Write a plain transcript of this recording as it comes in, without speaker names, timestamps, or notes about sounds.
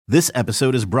This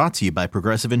episode is brought to you by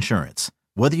Progressive Insurance.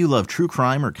 Whether you love true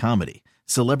crime or comedy,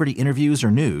 celebrity interviews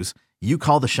or news, you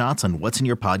call the shots on what's in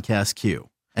your podcast queue.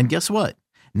 And guess what?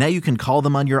 Now you can call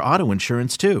them on your auto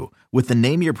insurance too with the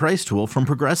Name Your Price tool from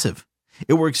Progressive.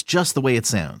 It works just the way it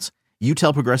sounds. You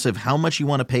tell Progressive how much you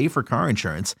want to pay for car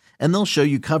insurance, and they'll show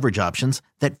you coverage options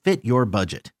that fit your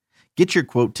budget. Get your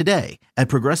quote today at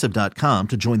Progressive.com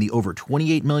to join the over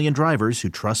 28 million drivers who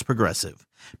trust Progressive.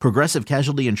 Progressive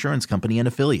Casualty Insurance Company and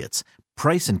Affiliates.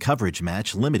 Price and coverage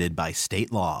match limited by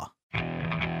state law.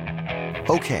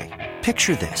 Okay,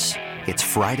 picture this. It's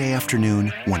Friday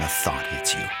afternoon when a thought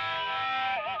hits you.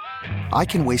 I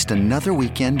can waste another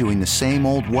weekend doing the same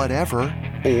old whatever,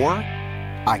 or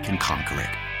I can conquer it.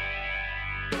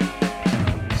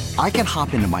 I can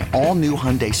hop into my all-new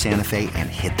Hyundai Santa Fe and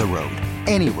hit the road.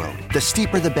 Any road. The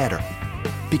steeper, the better.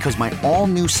 Because my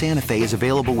all-new Santa Fe is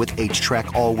available with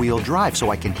H-Track all-wheel drive,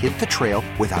 so I can hit the trail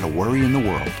without a worry in the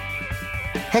world.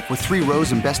 Heck, with 3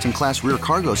 rows and best-in-class rear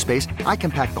cargo space, I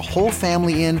can pack the whole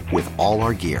family in with all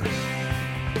our gear.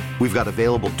 We've got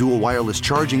available dual wireless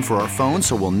charging for our phones,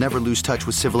 so we'll never lose touch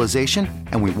with civilization,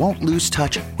 and we won't lose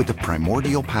touch with the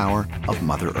primordial power of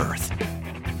Mother Earth.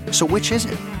 So which is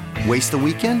it? Waste the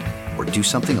weekend or do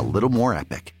something a little more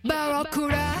epic?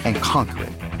 And conquer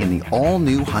it in the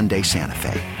all-new Hyundai Santa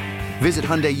Fe. Visit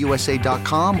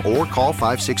HyundaiUSA.com or call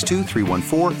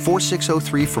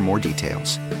 562-314-4603 for more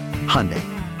details. Hyundai,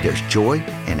 there's joy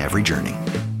in every journey.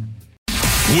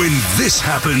 When this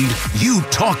happened, you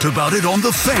talked about it on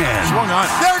The Fan. Swung on.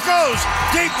 There it goes.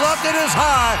 Deep left. It is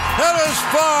high. It is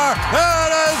far. It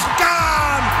is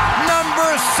gone.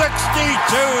 Number 62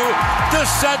 to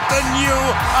set the new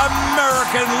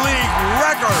American League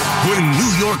record. When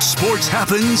New York sports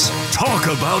happens, talk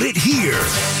about it here.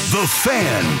 The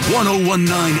Fan,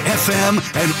 101.9 FM,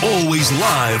 and always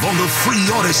live on the free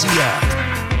Odyssey app.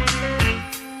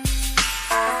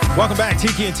 Welcome back.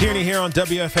 Tiki and Tierney here on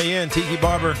WFAN. Tiki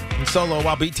Barber and Solo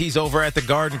while BT's over at the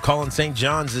Garden calling St.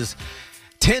 John's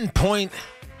 10-point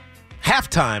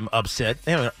halftime upset.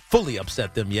 They haven't fully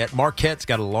upset them yet. Marquette's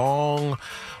got a long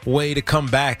way to come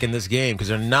back in this game because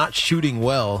they're not shooting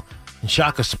well. And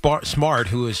Shaka Smart,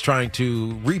 who is trying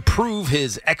to reprove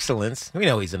his excellence. We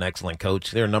know he's an excellent coach.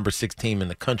 They're number 6 team in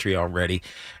the country already.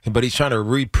 But he's trying to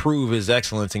reprove his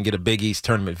excellence and get a Big East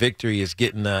tournament victory. Is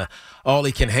getting all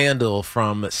he can handle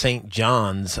from St.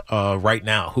 John's right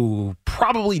now, who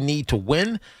probably need to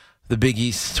win the Big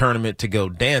East tournament to go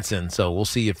dancing. So we'll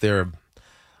see if their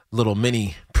little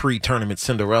mini pre-tournament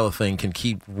Cinderella thing can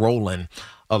keep rolling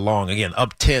along. Again,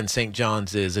 up 10, St.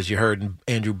 John's is, as you heard in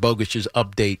Andrew Bogish's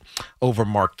update, over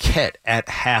Marquette at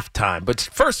halftime. But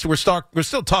first, we're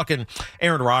still talking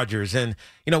Aaron Rodgers. And,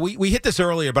 you know, we hit this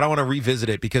earlier, but I want to revisit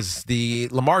it because the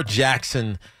Lamar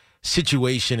Jackson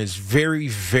situation is very,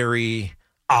 very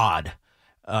odd.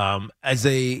 As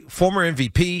a former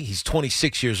MVP, he's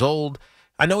 26 years old.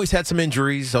 I know he's had some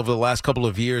injuries over the last couple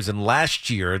of years, and last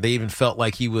year they even felt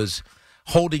like he was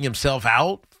holding himself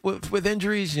out with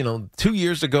injuries. You know, 2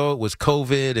 years ago it was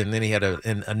COVID, and then he had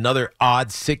another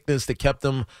odd sickness that kept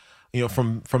him, you know,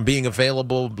 from being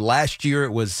available. Last year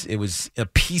it was a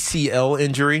PCL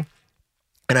injury,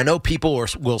 and I know people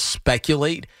will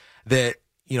speculate that,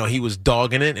 you know, he was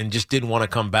dogging it and just didn't want to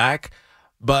come back.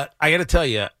 But I got to tell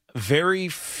you, very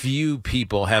few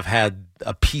people have had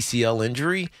a PCL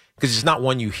injury because it's not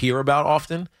one you hear about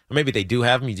often. Or maybe they do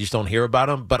have them, you just don't hear about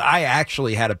them. But I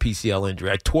actually had a PCL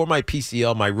injury. I tore my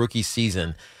PCL my rookie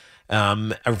season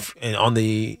on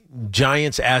the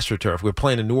Giants AstroTurf. We were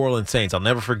playing the New Orleans Saints. I'll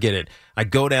never forget it. I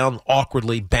go down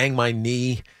awkwardly, bang my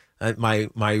knee. My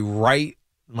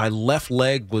left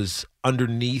leg was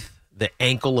underneath the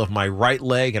ankle of my right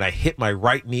leg, and I hit my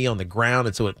right knee on the ground,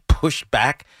 and so it pushed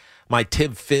back my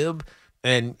tib fib,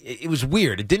 and it was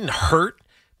weird. It didn't hurt,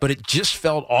 but it just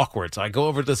felt awkward. So I go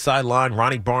over to the sideline.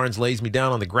 Ronnie Barnes lays me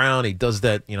down on the ground. He does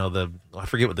that, you know, I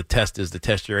forget what the test is to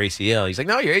test your ACL. He's like,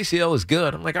 no, your ACL is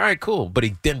good. I'm like, all right, cool. But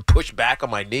he didn't push back on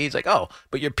my knee. He's like, oh,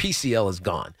 but your PCL is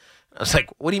gone. I was like,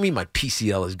 what do you mean my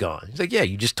PCL is gone? He's like, yeah,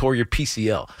 you just tore your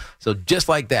PCL. So just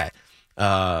like that,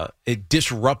 it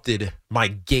disrupted my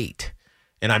gait.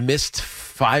 And I missed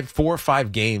 4 or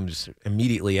 5 games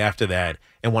immediately after that.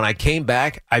 And when I came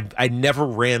back, I never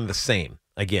ran the same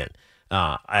again.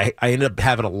 I ended up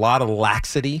having a lot of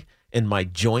laxity in my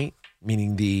joint,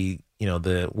 meaning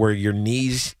where your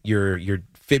knees, your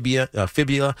fibula,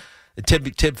 the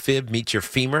tib fib meets your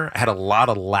femur. I had a lot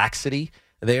of laxity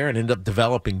there and ended up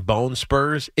developing bone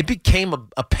spurs. It became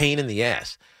a pain in the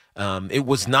ass. It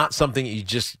was not something you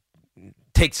just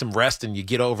take some rest and you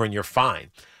get over and you're fine.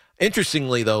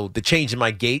 Interestingly, though, the change in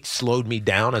my gait slowed me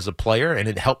down as a player, and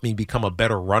it helped me become a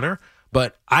better runner.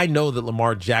 But I know that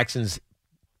Lamar Jackson's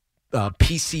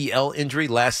PCL injury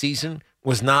last season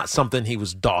was not something he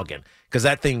was dogging, because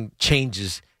that thing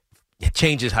changes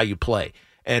how you play.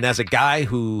 And as a guy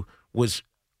who was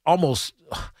almost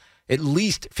at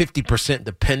least 50%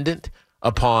 dependent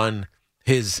upon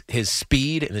his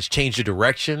speed and his change of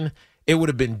direction, it would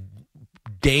have been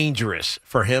dangerous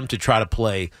for him to try to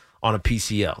play on a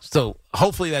PCL. So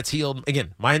hopefully that's healed.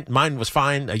 Again, mine was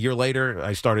fine. A year later,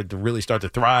 I started to really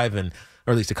thrive, or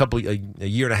at least a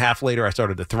year and a half later, I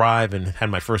started to thrive and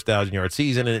had my first 1,000-yard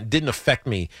season, and it didn't affect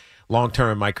me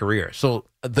long-term in my career. So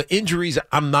the injuries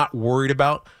I'm not worried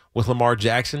about with Lamar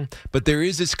Jackson, but there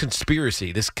is this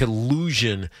conspiracy, this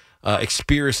collusion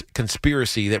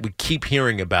conspiracy that we keep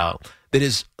hearing about that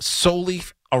is solely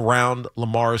around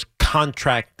Lamar's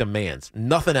contract demands,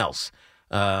 nothing else.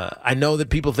 I know that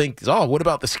people think, what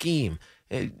about the scheme?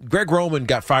 Greg Roman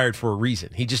got fired for a reason.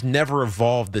 He just never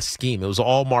evolved the scheme. It was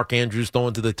all Mark Andrews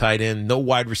throwing to the tight end, no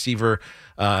wide receiver,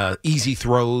 easy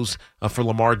throws for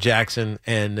Lamar Jackson,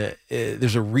 and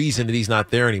there's a reason that he's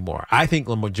not there anymore. I think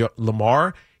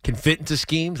Lamar can fit into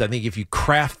schemes. I think if you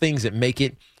craft things that make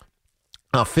it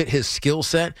fit his skill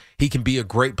set, he can be a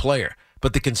great player.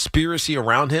 But the conspiracy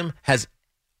around him has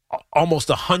almost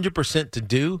 100% to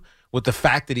do with the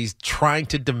fact that he's trying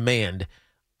to demand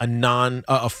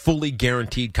a fully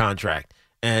guaranteed contract.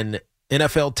 And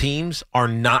NFL teams are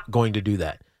not going to do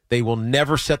that. They will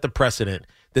never set the precedent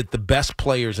that the best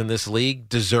players in this league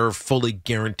deserve fully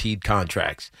guaranteed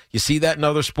contracts. You see that in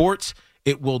other sports?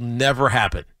 It will never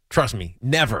happen. Trust me,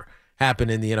 never happen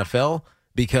in the NFL,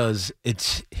 because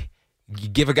you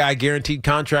give a guy a guaranteed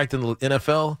contract in the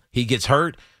NFL, he gets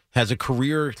hurt, has a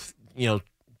career,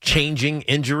 changing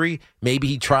injury. Maybe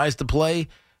he tries to play,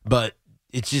 but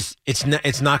it's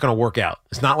not going to work out.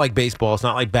 It's not like baseball. It's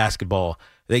not like basketball.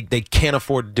 They can't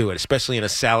afford to do it, especially in a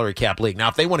salary cap league. Now,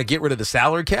 if they want to get rid of the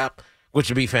salary cap, which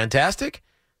would be fantastic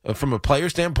from a player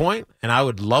standpoint, and I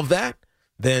would love that,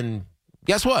 then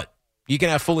guess what? You can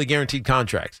have fully guaranteed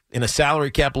contracts. In a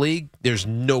salary cap league, there's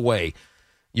no way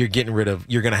you're going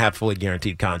to have fully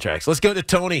guaranteed contracts. Let's go to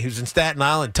Tony, who's in Staten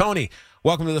Island. Tony,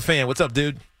 welcome to the Fan. What's up,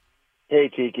 dude? Hey,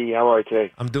 Tiki. How are you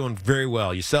today? I'm doing very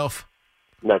well. Yourself?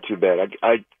 Not too bad.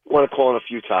 I want to call on a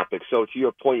few topics. So to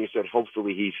your point, you said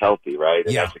hopefully he's healthy, right?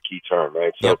 And that's a key term,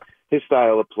 right? So his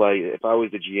style of play, if I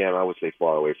was the GM, I would say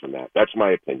far away from that. That's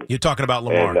my opinion. You're talking about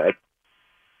Lamar. And,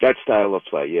 that style of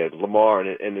play, Lamar,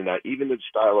 and even the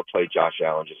style of play, Josh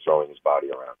Allen just throwing his body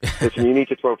around. Listen, you need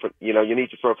to throw from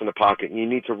the pocket. You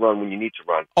need to run when you need to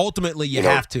run. Ultimately, you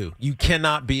have to. You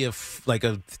cannot be a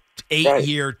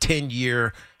 8-year,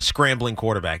 10-year scrambling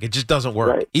quarterback. It just doesn't work.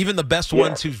 Right. Even the best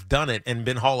ones who've done it and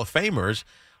been Hall of Famers,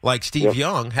 like Steve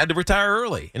Young, had to retire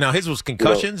early. Now, his was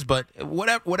concussions, but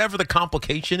whatever the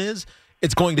complication is,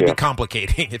 it's going to be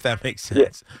complicating, if that makes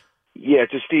sense. Yeah,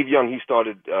 to Steve Young, he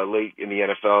started late in the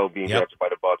NFL, being drafted by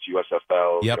the Bucs,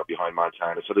 USFL, behind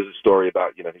Montana. So there's a story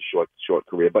about his short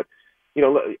career. But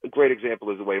a great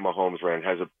example is the way Mahomes ran.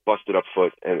 Has a busted up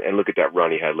foot, and look at that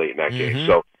run he had late in that game.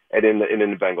 So and in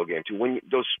the Bengal game too. When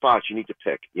those spots you need to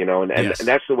pick, and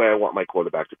that's the way I want my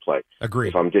quarterback to play. Agreed.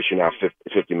 If I'm dishing out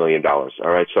 $50 million, all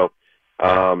right. So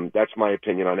that's my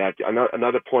opinion on that.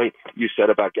 Another point you said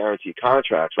about guaranteed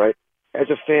contracts, right? As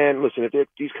a fan, listen, if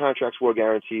these contracts were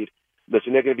guaranteed,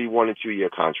 listen, they're going to be 1- and 2-year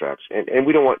contracts, and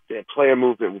we don't want player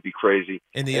movement would be crazy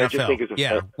in the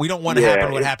NFL. We don't want to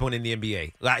happen what happened in the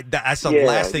NBA. That's the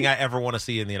last thing I ever want to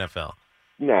see in the NFL.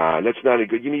 Nah, that's not a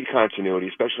good. You need continuity,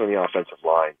 especially on the offensive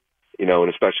line. And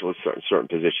especially certain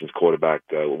positions, quarterback,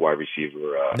 wide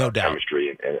receiver, no doubt,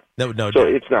 chemistry, no doubt. So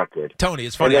it's not good. Tony,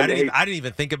 it's funny. I didn't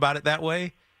even think about it that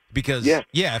way. Because,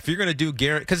 if you're going to do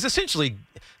because essentially,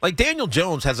 like Daniel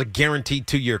Jones has a guaranteed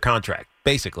 2-year contract,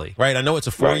 basically, right? I know it's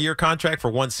a 4-year contract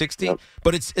for $160,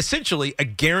 but it's essentially a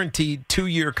guaranteed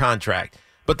 2-year contract.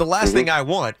 But the last thing I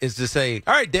want is to say,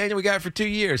 all right, Daniel, we got it for 2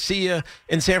 years. See you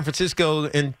in San Francisco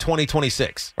in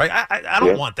 2026, right? I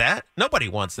don't want that. Nobody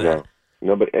wants that.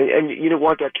 No, but and you don't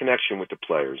want that connection with the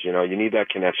players. You need that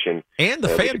connection and the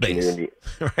fan base,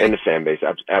 right? And the fan base,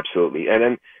 absolutely. And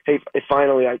then, hey,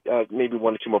 finally, I maybe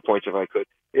 1 or 2 more points if I could.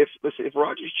 If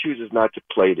Rodgers chooses not to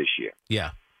play this year,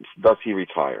 thus he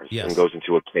retires and goes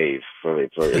into a cave for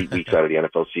 8 weeks out of the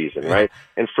NFL season, right?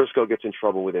 And Frisco gets in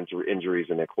trouble with injuries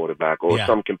in their quarterback or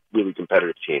some really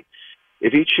competitive team.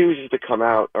 If he chooses to come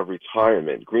out of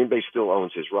retirement, Green Bay still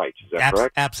owns his rights. Is that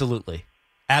correct? Absolutely.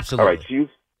 All right. So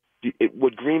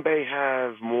would Green Bay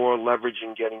have more leverage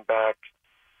in getting back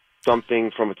something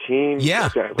from a team? Yeah,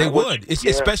 they would,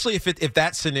 especially if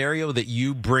that scenario that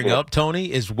you bring up,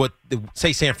 Tony, is what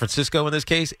say San Francisco in this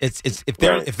case. It's if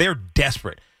they're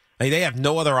desperate, they have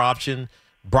no other option.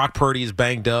 Brock Purdy is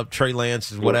banged up. Trey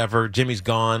Lance is whatever. Jimmy's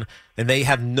gone. And they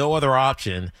have no other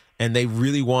option, and they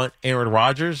really want Aaron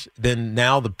Rodgers, then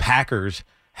now the Packers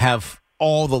have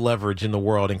all the leverage in the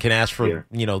world and can ask for,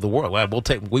 the world. Well,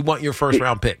 we want your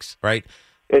first-round picks, right?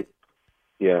 And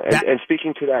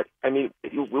speaking to that, I mean,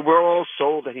 we're all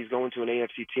sold that he's going to an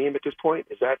AFC team at this point.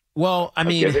 Is that? Well, I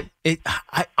mean,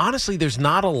 I honestly, there's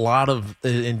not a lot of,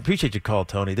 and appreciate your call,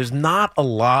 Tony. There's not a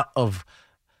lot of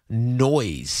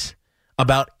noise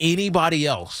about anybody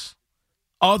else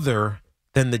other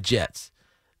than the Jets.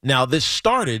 Now, this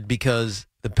started because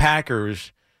the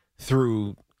Packers,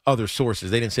 through other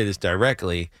sources, they didn't say this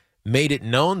directly, made it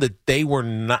known that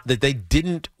they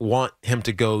didn't want him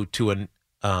to go to an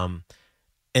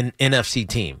NFC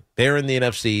team. They're in the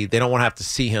NFC. They don't want to have to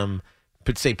see him,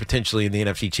 say, potentially in the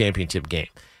NFC Championship game.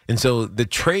 And so the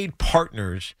trade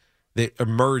partners that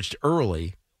emerged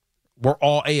early were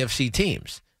all AFC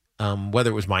teams. Whether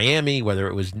it was Miami, whether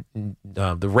it was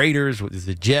the Raiders,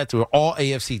 the Jets, were all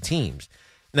AFC teams.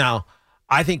 Now,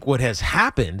 I think what has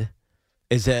happened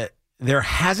is that there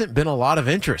hasn't been a lot of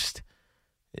interest.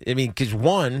 I mean, because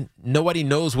one, nobody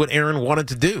knows what Aaron wanted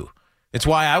to do. It's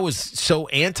why I was so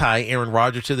anti-Aaron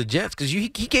Rodgers to the Jets, because he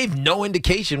gave no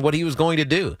indication what he was going to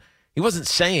do. He wasn't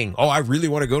saying, "Oh, I really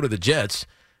want to go to the Jets,"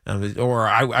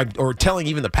 or telling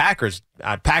even the Packers,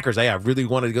 "Hey, I really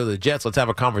wanted to go to the Jets. Let's have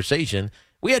a conversation."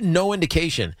 We had no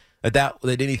indication that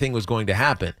anything was going to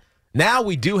happen. Now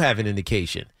we do have an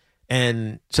indication,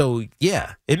 and so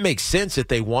it makes sense that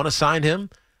they want to sign him,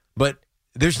 but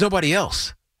there's nobody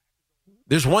else.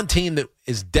 There's one team that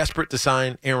is desperate to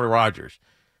sign Aaron Rodgers,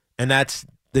 and that's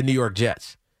the New York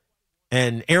Jets.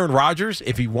 And Aaron Rodgers,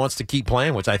 if he wants to keep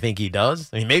playing, which I think he does,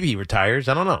 I mean, maybe he retires.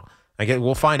 I don't know.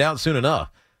 We'll find out soon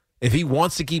enough. If he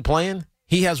wants to keep playing,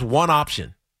 he has one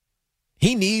option.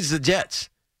 He needs the Jets.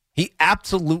 He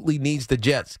absolutely needs the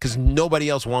Jets because nobody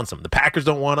else wants him. The Packers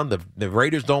don't want him. The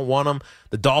Raiders don't want him.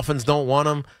 The Dolphins don't want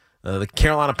him. The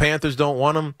Carolina Panthers don't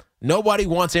want him. Nobody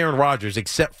wants Aaron Rodgers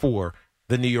except for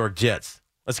the New York Jets.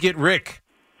 Let's get Rick,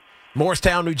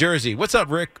 Morristown, New Jersey. What's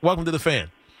up, Rick? Welcome to the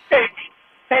Fan.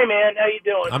 Hey, man. How you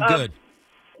doing? I'm good.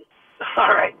 All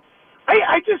right.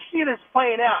 I just see this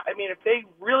playing out. I mean, if they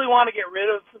really want to get rid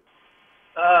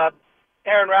of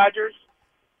Aaron Rodgers.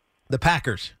 The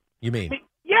Packers, you mean?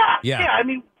 Yeah. I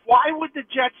mean, why would the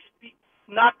Jets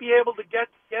not be able to get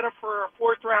him for a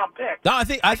fourth-round pick? No, I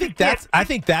think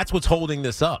that's what's holding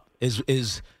this up.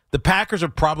 Is the Packers are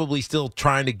probably still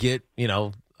trying to get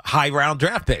high-round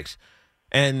draft picks,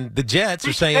 and the Jets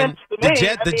are saying but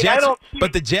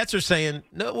the Jets are saying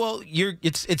no. Well,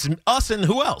 it's us and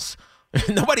who else?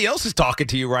 Nobody else is talking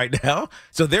to you right now,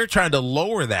 so they're trying to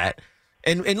lower that.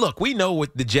 And look, we know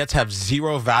what the Jets have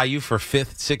zero value for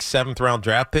 5th, 6th, 7th round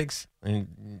draft picks. And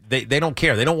they don't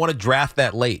care. They don't want to draft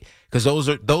that late because those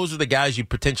are the guys you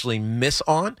potentially miss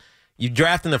on. You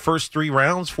draft in the first 3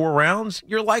 rounds, 4 rounds,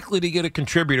 you're likely to get a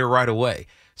contributor right away.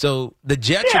 So the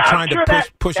Jets are trying to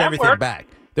push everything back.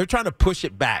 They're trying to push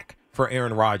it back for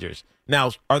Aaron Rodgers.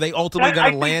 Now, are they ultimately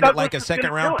going to land at like a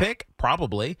second-round pick?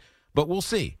 Probably, but we'll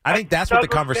see. I think that's what the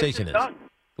conversation is.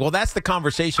 Well, that's the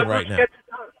conversation right now.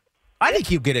 I think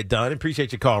he'll get it done.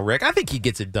 Appreciate your call, Rick. I think he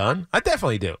gets it done. I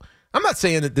definitely do. I'm not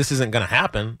saying that this isn't going to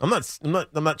happen. I'm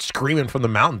not screaming from the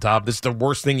mountaintop. This is the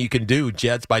worst thing you can do,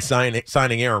 Jets, by signing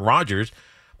Aaron Rodgers.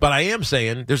 But I am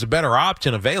saying there's a better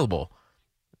option available,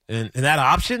 and that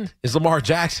option is Lamar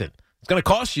Jackson. It's going to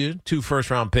cost you 2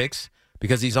 first-round picks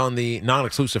because he's on the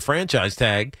non-exclusive franchise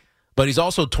tag, but he's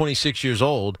also 26 years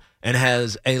old and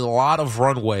has a lot of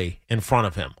runway in front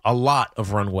of him.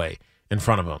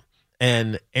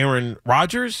 And Aaron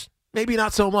Rodgers, maybe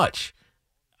not so much.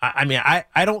 I mean, I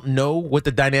don't know what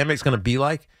the dynamic's going to be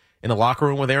like in the locker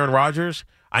room with Aaron Rodgers.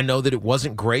 I know that it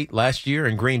wasn't great last year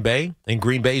in Green Bay, and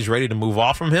Green Bay is ready to move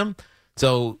off from him.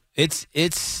 So this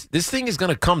thing is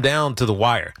going to come down to the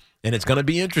wire, and it's going to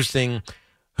be interesting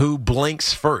who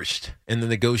blinks first in the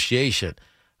negotiation.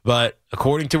 But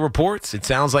according to reports, it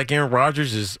sounds like Aaron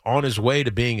Rodgers is on his way to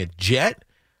being a Jet.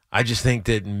 I just think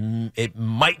that it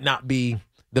might not be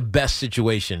the best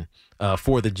situation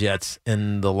for the Jets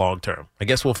in the long term. I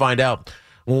guess we'll find out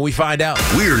when we find out.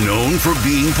 We're known for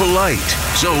being polite,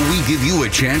 so we give you a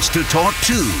chance to talk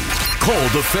too. Call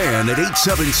the Fan at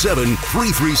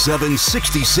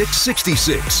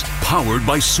 877-337-6666. Powered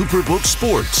by Superbook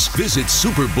Sports. Visit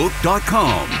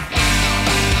superbook.com.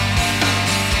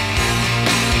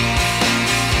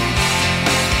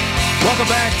 Welcome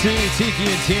back to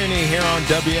Tiki and Tierney here on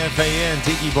WFAN.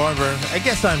 Tiki Barber. I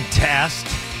guess I'm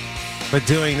tasked with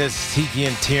doing this Tiki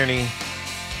and Tierney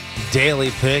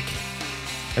daily pick.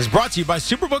 It's brought to you by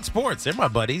Superbook Sports. They're my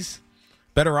buddies.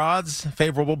 Better odds,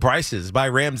 favorable prices. By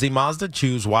Ramsey Mazda,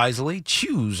 choose wisely.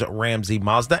 Choose Ramsey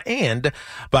Mazda. And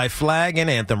by Flag and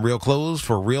Anthem, real clothes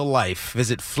for real life.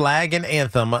 Visit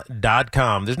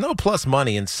flagandanthem.com. There's no plus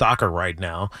money in soccer right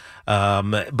now,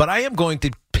 but I am going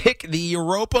to pick the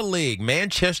Europa League.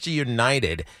 Manchester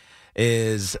United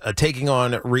is taking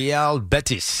on Real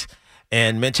Betis.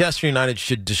 And Manchester United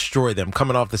should destroy them.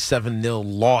 Coming off the 7-0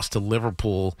 loss to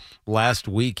Liverpool last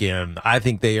weekend, I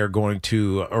think they are going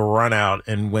to run out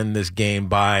and win this game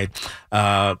by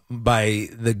the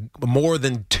more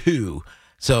than 2.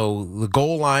 So the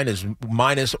goal line is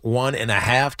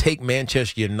 -1.5. Take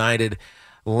Manchester United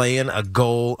laying a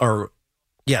goal and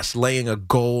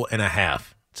a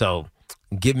half. So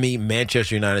give me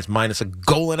Manchester United's minus a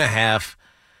goal and a half.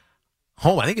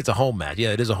 Home, I think it's a home match.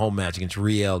 Yeah, it is a home match against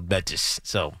Real Betis.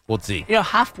 So we'll see.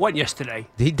 Half won yesterday.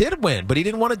 He did win, but he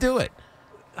didn't want to do it.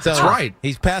 So that's right.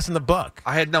 He's passing the buck.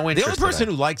 I had no interest. The only person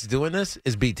who likes doing this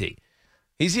is BT.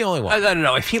 He's the only one. I don't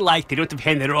know. If he liked it, he don't have to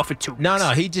hand it off for 2 weeks.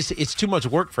 No. It's too much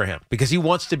work for him because he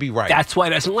wants to be right. That's why he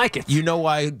doesn't like it. You know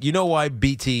why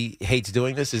BT hates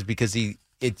doing this is because he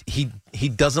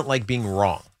doesn't like being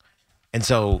wrong, and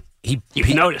so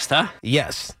You've noticed, huh?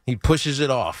 Yes, he pushes it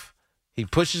off. He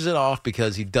pushes it off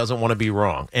because he doesn't want to be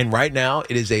wrong. And right now,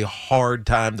 it is a hard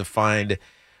time to find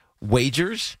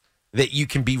wagers that you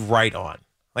can be right on.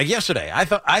 Like yesterday, I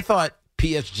thought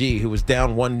PSG, who was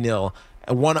down 1-0,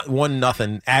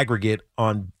 1-0 aggregate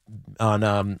on who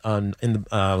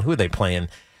are they playing?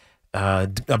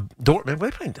 Dortmund. Were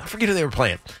they playing? I forget who they were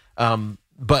playing.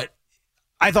 But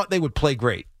I thought they would play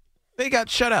great. They got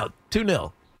shut out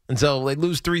 2-0, and so they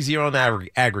lose 3-0 on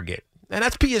aggregate. And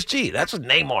that's PSG. That's with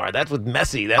Neymar. That's with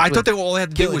Messi. I thought all they had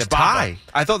to do was tie.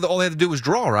 I thought all they had to do was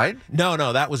draw, right?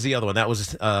 No, that was the other one. That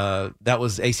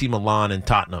was AC Milan and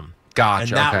Tottenham.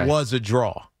 Gotcha. And that was a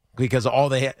draw because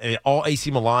all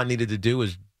AC Milan needed to do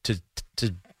was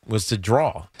to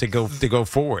draw to go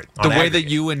forward. The way that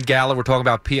you and Gallo were talking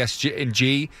about PSG and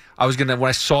G, when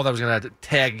I saw that, I was gonna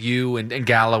tag you and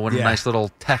Gallo in a nice little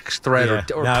text thread or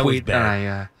tweet.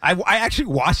 I actually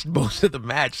watched most of the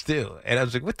match too, and I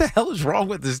was like, "What the hell is wrong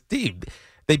with this team?"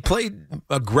 They played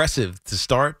aggressive to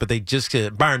start, but they just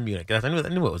Bayern Munich. I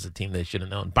knew it was a team they should have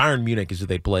known. Bayern Munich is who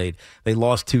they played. They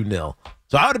lost 2-0.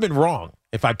 So I would have been wrong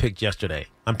if I picked yesterday.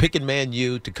 I'm picking Man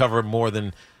U to cover more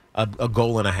than a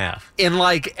goal and a half. In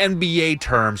like NBA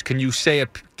terms, can you say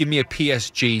give me a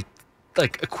PSG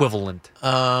like equivalent?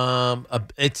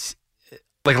 It's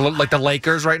like the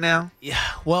Lakers right now. Yeah.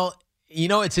 Well,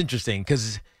 it's interesting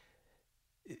because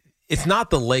it's not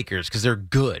the Lakers because they're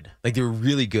good. Like they're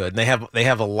really good, and they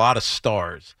have a lot of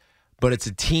stars. But it's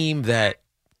a team that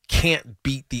can't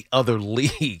beat the other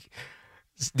league.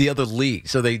 So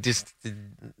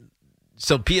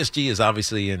so PSG is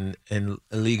obviously in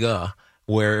Liga.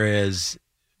 Whereas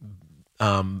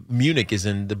Munich is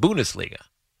in the Bundesliga.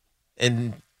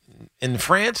 And in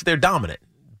France, they're dominant.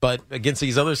 But against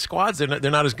these other squads, they're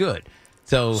not as good.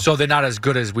 So they're not as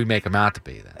good as we make them out to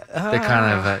be. Then. They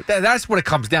kind of that's what it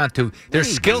comes down to. Their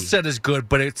skill set is good,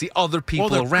 but it's the other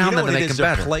people around them that make them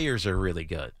better. Their players are really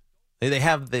good.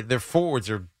 Their forwards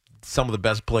are some of the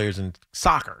best players in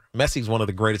soccer. Messi's one of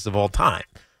the greatest of all time,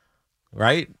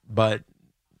 right? But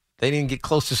they didn't get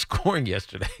close to scoring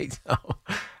yesterday. So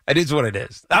it is what it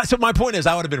is. So my point is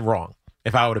I would have been wrong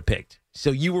if I would have picked. So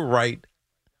you were right.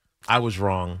 I was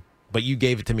wrong. But you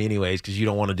gave it to me anyways because you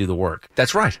don't want to do the work.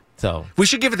 That's right. So we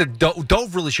should give it to Dove.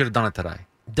 Dove really should have done it today.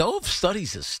 Dove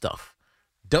studies his stuff.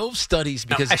 Dove studies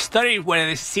because... I studied when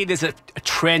I see there's a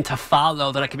trend to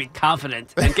follow that I can be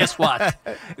confident. And guess what?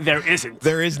 There isn't.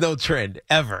 There is no trend.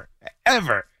 Ever.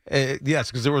 Yes,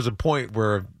 because there was a point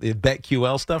where the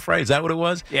BetQL stuff, right? Is that what it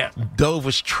was? Yeah. Dove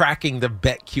was tracking the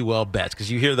BetQL bets because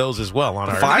you hear those as well on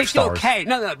our 5 stars. Okay.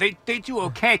 No, they do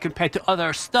okay compared to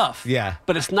other stuff. Yeah.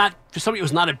 But it's not, for somebody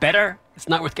who's not a bettor, it's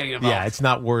not worth getting involved. Yeah, it's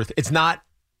not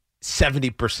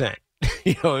 70%.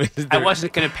 I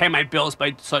wasn't going to pay my bills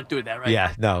by start doing that, right?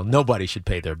 Yeah, no, nobody should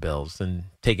pay their bills and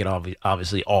take it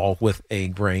obviously all with a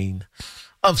grain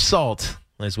of salt,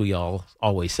 as we all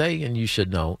always say, and you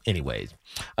should know anyways.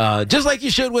 Just like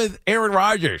you should with Aaron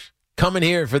Rodgers coming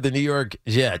here for the New York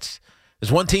Jets.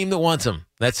 There's one team that wants him.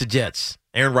 That's the Jets.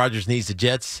 Aaron Rodgers needs the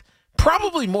Jets.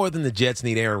 Probably more than the Jets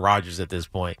need Aaron Rodgers at this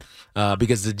point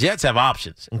because the Jets have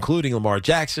options, including Lamar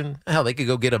Jackson. Hell, they could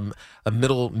go get a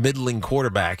middling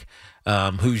quarterback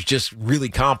who's just really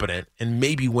competent and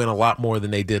maybe win a lot more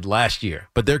than they did last year.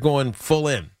 But they're going full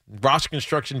in. Roster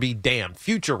construction be damned.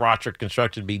 Future roster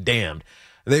construction be damned.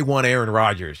 They want Aaron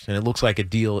Rodgers, and it looks like a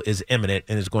deal is imminent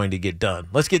and is going to get done.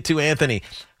 Let's get to Anthony,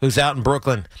 who's out in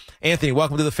Brooklyn. Anthony,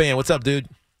 welcome to the Fan. What's up, dude?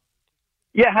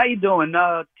 Yeah, how you doing,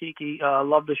 Tiki?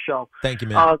 Love the show. Thank you,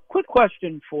 man. Quick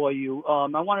question for you.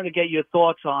 I wanted to get your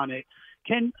thoughts on it.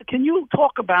 Can you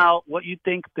talk about what you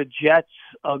think the Jets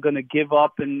are going to give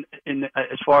up in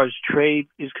as far as trade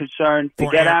is concerned to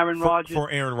get Aaron Rodgers? For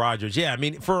Aaron Rodgers, yeah. I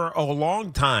mean, for a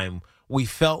long time, we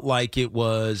felt like it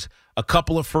was a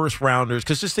couple of first-rounders,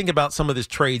 because just think about some of these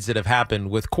trades that have happened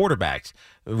with quarterbacks.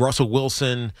 Russell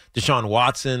Wilson, Deshaun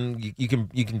Watson, you can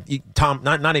Tom,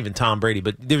 not even Tom Brady,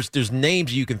 but there's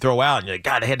names you can throw out, and you're like,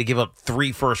 God, I had to give up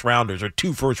 3 first-rounders or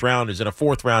 2 first-rounders and a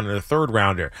 4th rounder and a 3rd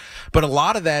rounder. But a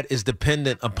lot of that is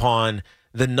dependent upon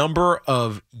the number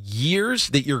of years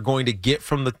that you're going to get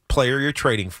from the player you're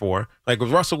trading for. Like with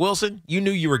Russell Wilson, you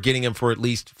knew you were getting him for at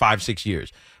least 5-6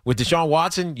 years. With Deshaun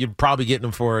Watson, you're probably getting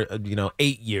him for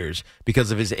 8 years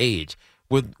because of his age.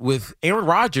 With Aaron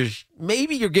Rodgers,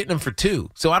 maybe you're getting him for 2.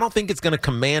 So I don't think it's going to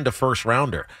command a first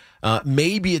rounder.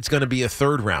 Maybe it's going to be a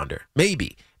 3rd rounder.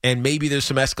 Maybe. And maybe there's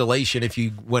some escalation if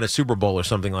you win a Super Bowl or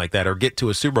something like that, or get to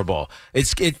a Super Bowl.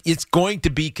 It's going to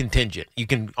be contingent. You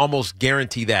can almost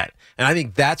guarantee that. And I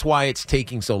think that's why it's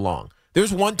taking so long.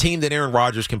 There's one team that Aaron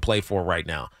Rodgers can play for right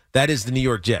now. That is the New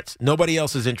York Jets. Nobody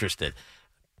else is interested.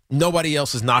 Nobody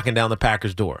else is knocking down the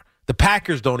Packers' door. The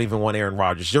Packers don't even want Aaron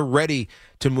Rodgers. They're ready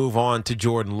to move on to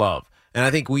Jordan Love. And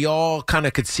I think we all kind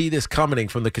of could see this coming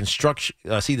from the construction.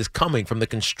 From the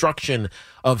construction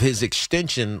of his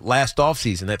extension last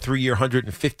offseason, that 3-year,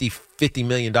 $150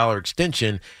 million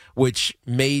extension, which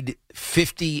made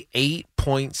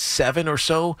 $58.7 or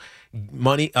so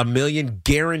million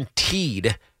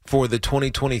guaranteed for the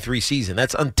 2023 season.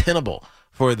 That's untenable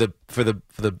for the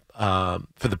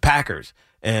Packers.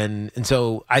 And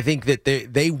so I think that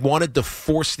they wanted to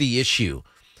force the issue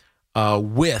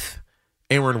with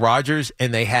Aaron Rodgers,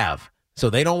 and they have. So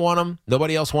they don't want him.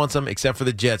 Nobody else wants him except for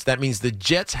the Jets. That means the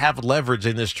Jets have leverage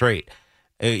in this trade.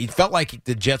 It felt like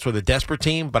the Jets were the desperate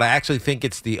team, but I actually think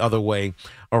it's the other way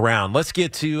around. Let's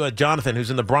get to Jonathan, who's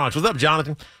in the Bronx. What's up,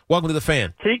 Jonathan? Welcome to the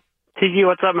Fan. Tiki,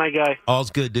 what's up, my guy? All's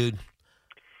good, dude.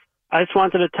 I just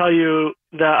wanted to tell you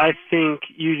that I think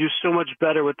you do so much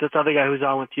better with this other guy who's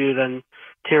on with you than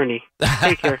Tierney.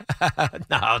 Take care.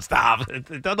 No, stop.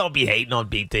 Don't be hating on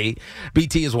BT.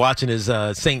 BT is watching his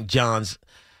St. John's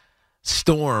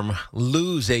Storm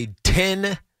lose a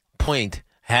 10-point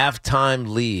halftime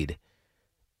lead.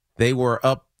 They were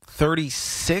up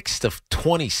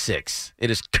 36-26. It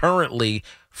is currently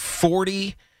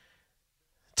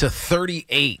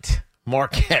 40-38.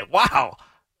 Marquette. Wow.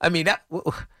 I mean,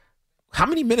 how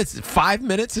many minutes? 5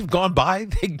 minutes have gone by.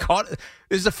 They caught.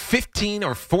 There's a 15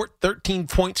 or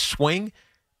 13-point swing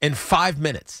in 5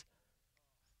 minutes.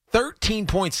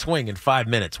 13-point swing in 5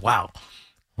 minutes. Wow.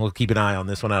 We'll keep an eye on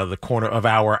this one out of the corner of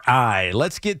our eye.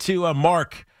 Let's get to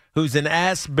Mark, who's in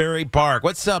Asbury Park.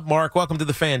 What's up, Mark? Welcome to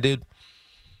the Fan, dude.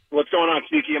 What's going on,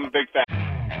 Sneaky? I'm a big fan.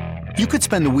 You could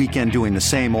spend the weekend doing the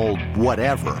same old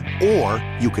whatever, or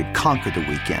you could conquer the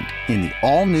weekend in the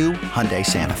all-new Hyundai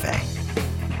Santa Fe.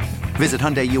 Visit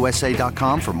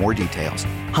HyundaiUSA.com for more details.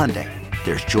 Hyundai,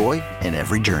 there's joy in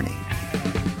every journey.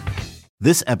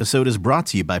 This episode is brought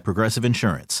to you by Progressive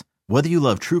Insurance. Whether you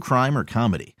love true crime or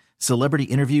comedy, celebrity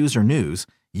interviews or news,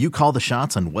 you call the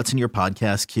shots on what's in your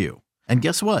podcast queue. And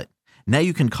guess what? Now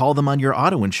you can call them on your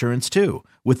auto insurance too,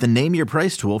 with the Name Your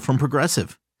Price tool from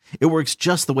Progressive. It works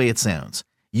just the way it sounds.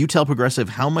 You tell Progressive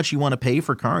how much you want to pay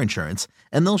for car insurance,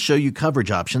 and they'll show you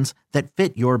coverage options that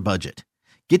fit your budget.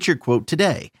 Get your quote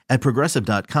today at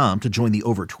Progressive.com to join the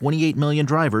over 28 million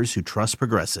drivers who trust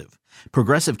Progressive.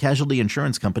 Progressive Casualty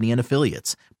Insurance Company and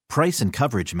Affiliates. Price and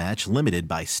coverage match limited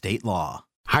by state law.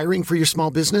 Hiring for your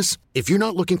small business? If you're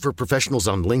not looking for professionals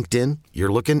on LinkedIn,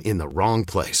 you're looking in the wrong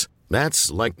place.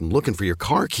 That's like looking for your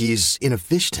car keys in a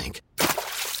fish tank.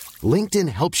 LinkedIn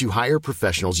helps you hire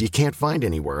professionals you can't find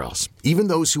anywhere else, even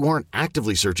those who aren't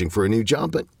actively searching for a new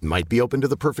job but might be open to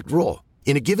the perfect role.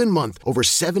 In a given month, over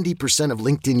 70% of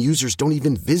LinkedIn users don't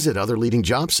even visit other leading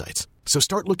job sites. So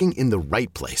start looking in the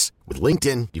right place. With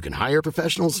LinkedIn, you can hire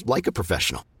professionals like a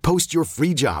professional. Post your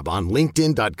free job on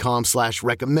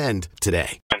linkedin.com/recommend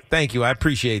today. Thank you. I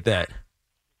appreciate that.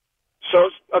 So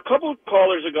a couple of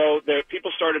callers ago, people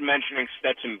started mentioning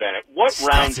Stetson Bennett. What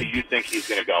round do you think he's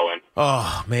going to go in?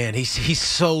 Oh, man, he's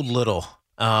so little.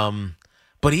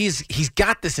 But he's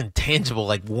got this intangible,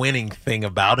 like, winning thing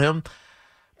about him.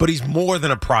 But he's more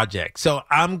than a project. So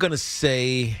I'm going to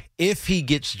say if he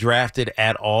gets drafted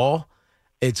at all,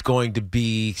 it's going to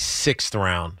be 6th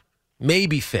round,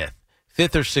 maybe 5th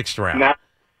or 6th round. Now,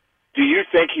 do you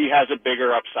think he has a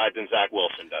bigger upside than Zach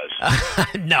Wilson does?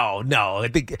 No. I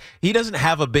think he doesn't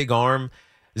have a big arm.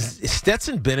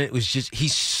 Stetson Bennett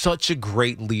he's such a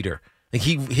great leader. Like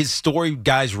his story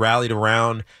guys rallied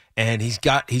around, and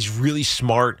he's really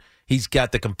smart. He's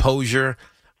got the composure.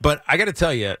 But I got to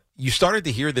tell you, you started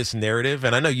to hear this narrative,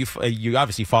 and I know you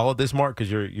obviously followed this, Mark,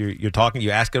 because you're talking,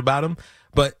 you're asking about him.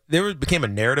 But there became a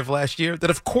narrative last year that,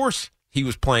 of course, he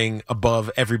was playing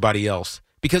above everybody else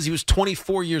because he was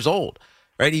 24 years old,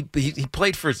 right? He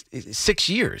played for 6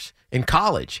 years in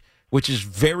college, which is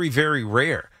very, very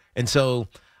rare. And so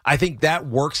I think that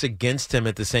works against him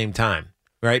at the same time,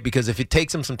 right? Because if it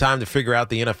takes him some time to figure out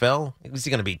the NFL, is he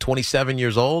going to be 27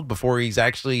 years old before he's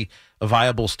actually a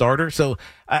viable starter? So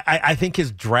I think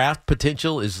his draft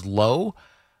potential is low,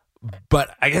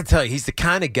 but I got to tell you, he's the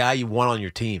kind of guy you want on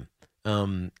your team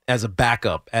as a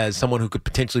backup, as someone who could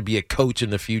potentially be a coach in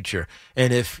the future.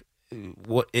 And if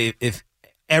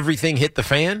everything hit the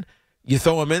fan, you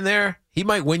throw him in there, he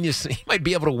might win you. He might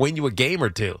be able to win you a game or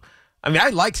two. I mean, I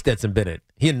like Stetson Bennett.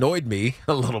 He annoyed me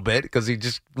a little bit because he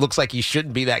just looks like he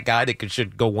shouldn't be that guy that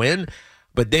should go win.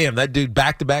 But damn, that dude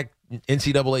back-to-back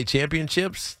NCAA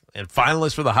championships and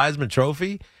finalist for the Heisman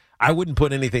Trophy, I wouldn't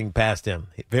put anything past him.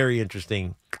 Very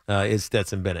interesting is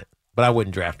Stetson Bennett, but I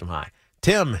wouldn't draft him high.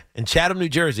 Tim in Chatham, New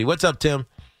Jersey. What's up, Tim?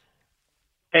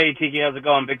 Hey, Tiki, how's it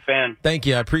going? Big fan. Thank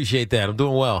you. I appreciate that. I'm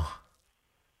doing well.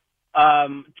 A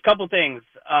couple things.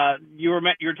 You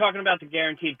were talking about the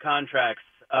guaranteed contracts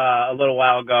a little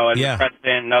while ago and the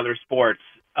precedent in other sports.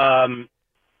 Don't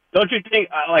you think,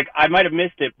 I might have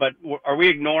missed it, but are we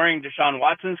ignoring Deshaun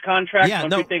Watson's contract?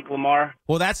 Don't you think Lamar?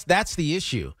 Well, that's the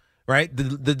issue, right?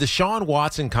 The Deshaun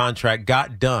Watson contract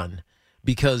got done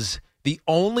because the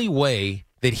only way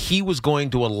that he was going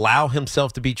to allow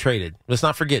himself to be traded, let's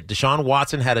not forget, Deshaun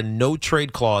Watson had a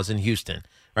no-trade clause in Houston,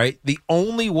 right? The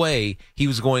only way he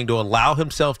was going to allow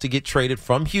himself to get traded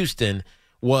from Houston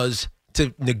was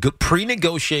to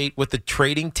pre-negotiate with the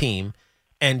trading team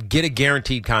and get a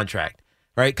guaranteed contract,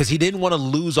 right? Because he didn't want to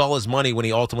lose all his money when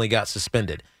he ultimately got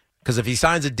suspended. Because if he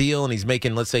signs a deal and he's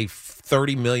making, let's say,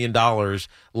 $30 million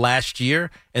last year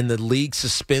and the league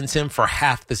suspends him for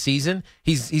half the season,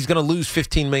 he's going to lose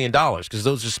 $15 million because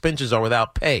those suspensions are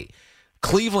without pay.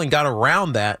 Cleveland got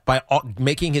around that by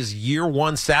making his year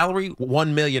one salary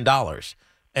 $1 million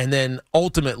and then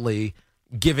ultimately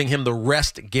giving him the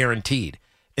rest guaranteed.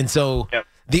 And so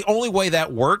the only way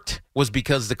that worked was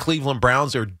because the Cleveland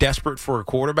Browns are desperate for a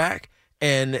quarterback,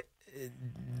 and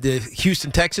the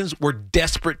Houston Texans were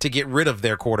desperate to get rid of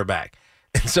their quarterback.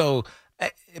 And so,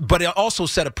 but it also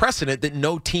set a precedent that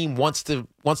no team wants to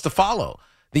follow.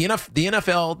 The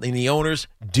NFL and the owners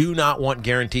do not want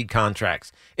guaranteed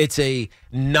contracts. It's a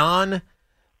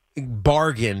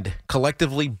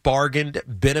collectively bargained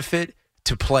benefit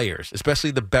to players,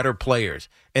 especially the better players.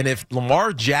 And if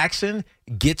Lamar Jackson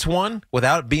gets one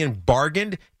without it being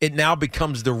bargained, it now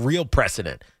becomes the real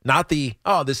precedent. Not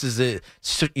this is an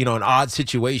odd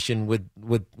situation with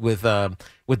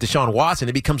Deshaun Watson.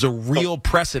 It becomes a real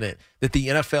precedent that the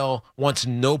NFL wants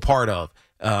no part of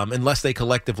unless they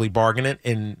collectively bargain it.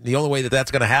 And the only way that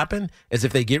that's going to happen is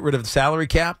if they get rid of the salary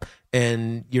cap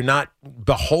and you're not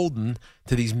beholden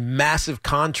to these massive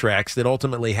contracts that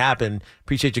ultimately happen.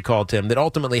 Appreciate your call, Tim. That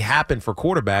ultimately happen for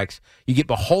quarterbacks. You get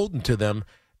beholden to them,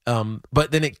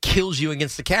 but then it kills you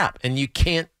against the cap, and you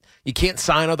can't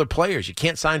sign other players. You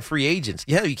can't sign free agents.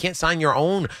 Yeah, you can't sign your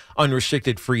own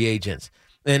unrestricted free agents,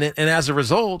 and as a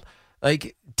result,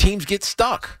 teams get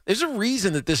stuck. There's a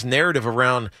reason that this narrative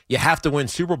around you have to win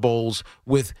Super Bowls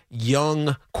with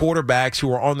young quarterbacks who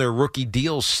are on their rookie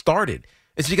deals started.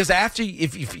 It's because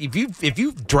if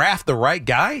you draft the right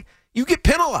guy, you get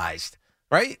penalized,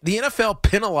 right? The NFL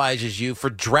penalizes you for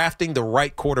drafting the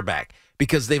right quarterback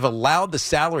because they've allowed the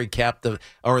salary cap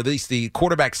or at least the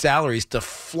quarterback salaries to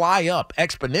fly up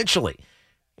exponentially.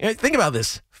 Think about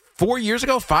this. 5 years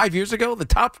ago, the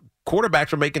top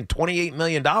quarterbacks were making $28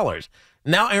 million.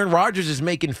 Now Aaron Rodgers is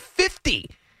making $50.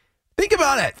 Think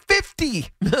about that, $50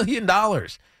 million.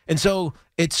 And so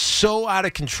it's so out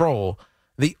of control.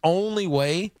 The only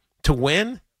way to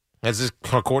win,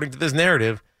 according to this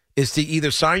narrative, is to either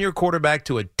sign your quarterback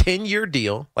to a 10-year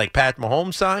deal like Pat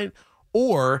Mahomes signed,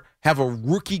 or have a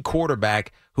rookie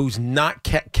quarterback who's not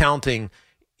counting,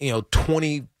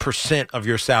 20% of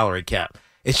your salary cap.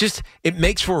 It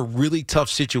makes for a really tough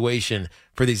situation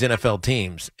for these NFL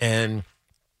teams, and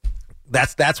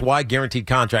that's why guaranteed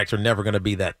contracts are never going to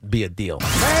be a deal.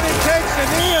 Manning takes the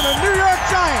knee, and the New York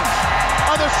Giants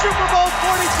are the Super Bowl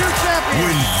 42 champions.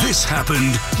 When this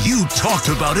happened, you talked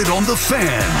about it on The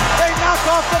Fan. They knock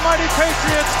off the mighty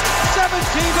Patriots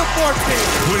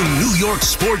 17-14. When New York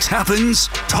sports happens,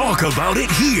 talk about it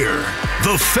here.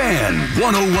 The Fan,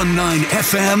 101.9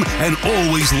 FM, and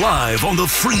always live on the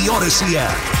free Odyssey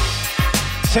app.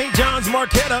 St. John's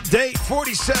Marquette update,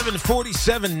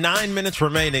 47-47, 9 minutes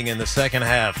remaining in the second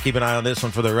half. Keep an eye on this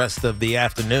one for the rest of the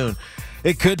afternoon.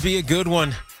 It could be a good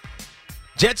one.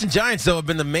 Jets and Giants, though, have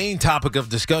been the main topic of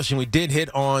discussion. We did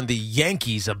hit on the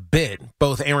Yankees a bit.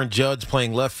 Both Aaron Judge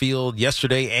playing left field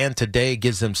yesterday and today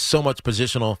gives them so much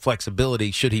positional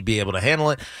flexibility should he be able to handle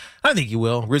it. I think he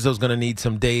will. Rizzo's going to need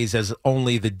some days as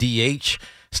only the DH.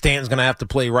 Stanton's going to have to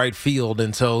play right field,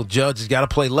 and so Judge has got to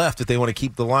play left if they want to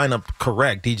keep the lineup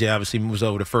correct. DJ obviously moves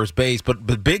over to first base, but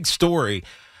the big story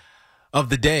of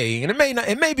the day, and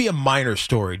it may be a minor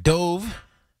story. Dove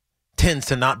tends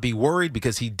to not be worried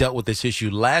because he dealt with this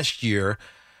issue last year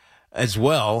as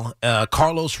well.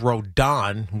 Carlos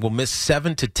Rodon will miss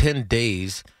 7 to 10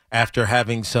 days after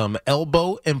having some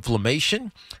elbow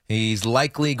inflammation. He's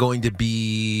likely going to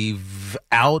be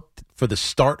out for the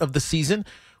start of the season,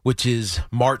 which is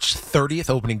March 30th,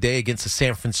 opening day against the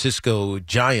San Francisco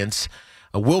Giants.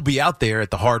 We'll be out there at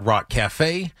the Hard Rock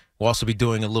Cafe. We'll also be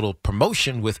doing a little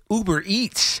promotion with Uber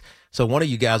Eats. So one of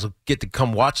you guys will get to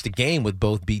come watch the game with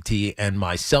both BT and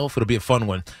myself. It'll be a fun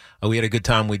one. We had a good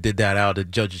time. We did that out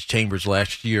at Judge's Chambers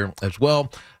last year as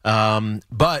well.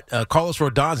 But Carlos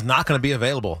Rodon's not going to be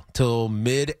available till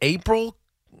mid-April,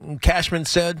 Cashman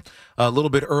said a little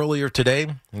bit earlier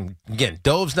today. And again,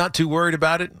 Dove's not too worried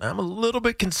about it. I'm a little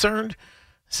bit concerned.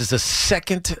 This is a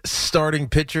second starting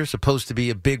pitcher, supposed to be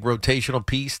a big rotational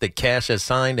piece that Cash has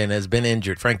signed and has been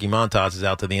injured. Frankie Montas is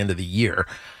out to the end of the year.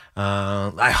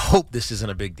 I hope this isn't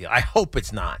a big deal. I hope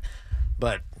it's not.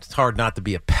 But it's hard not to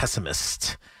be a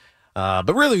pessimist.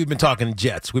 But really, we've been talking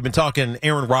Jets. We've been talking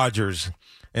Aaron Rodgers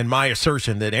and my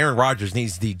assertion that Aaron Rodgers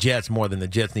needs the Jets more than the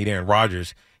Jets need Aaron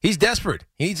Rodgers. He's desperate.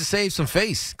 He needs to save some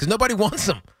face because nobody wants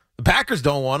him. The Packers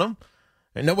don't want him.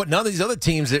 And none of these other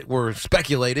teams that were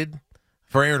speculated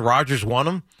for Aaron Rodgers want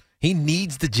him. He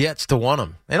needs the Jets to want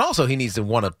him. And also he needs to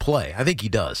want to play. I think he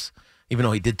does, even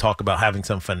though he did talk about having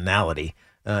some finality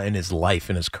in his life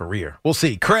and his career. We'll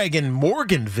see. Craig in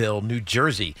Morganville, New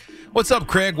Jersey. What's up,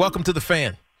 Craig? Welcome to the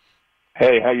Fan.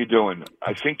 Hey, how you doing?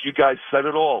 I think you guys said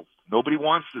it all. Nobody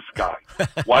wants this guy.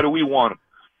 Why do we want him?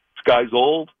 This guy's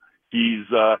old. He's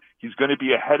going to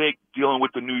be a headache dealing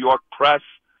with the New York press.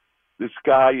 This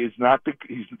guy is not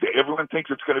everyone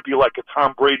thinks it's going to be like a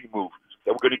Tom Brady move,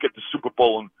 that we're going to get the Super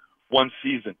Bowl in one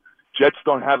season. Jets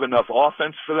don't have enough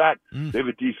offense for that. They have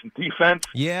a decent defense.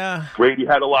 Yeah. Brady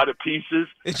had a lot of pieces.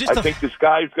 I think this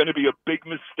guy is going to be a big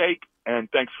mistake, and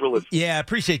thanks for listening. Yeah, I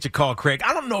appreciate your call, Craig.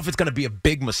 I don't know if it's going to be a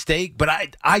big mistake, but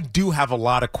I do have a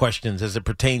lot of questions as it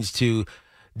pertains to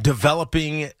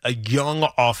developing a young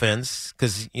offense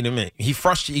because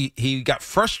he got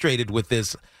frustrated with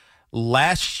this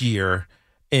last year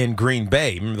in Green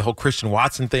Bay. Remember the whole Christian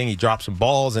Watson thing? He dropped some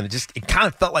balls, and it kind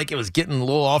of felt like it was getting a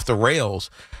little off the rails.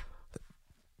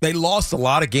 They lost a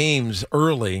lot of games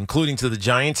early, including to the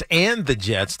Giants and the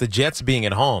Jets. The Jets being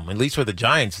at home, at least for the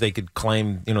Giants, they could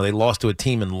claim they lost to a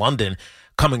team in London,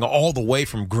 coming all the way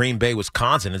from Green Bay,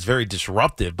 Wisconsin. It's very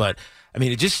disruptive, but I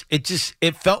mean,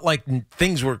 it felt like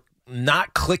things were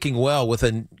not clicking well with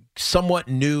a somewhat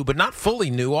new, but not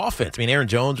fully new offense. I mean, Aaron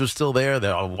Jones was still there.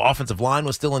 The offensive line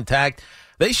was still intact.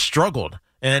 They struggled,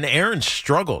 and Aaron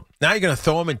struggled. Now you're going to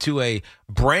throw him into a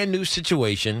brand new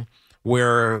situation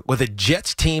where with a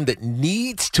Jets team that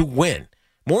needs to win.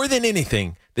 More than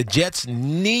anything, the Jets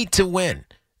need to win.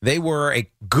 They were a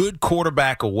good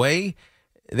quarterback away.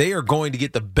 They are going to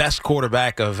get the best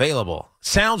quarterback available.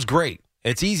 Sounds great.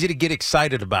 It's easy to get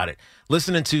excited about it.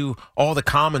 Listening to all the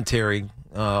commentary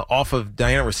off of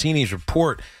Diana Rossini's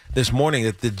report this morning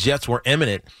that the Jets were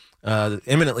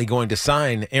imminently going to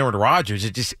sign Aaron Rodgers,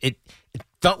 it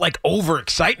felt like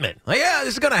overexcitement. Like, yeah,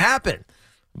 this is going to happen.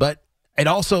 But it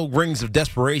also rings of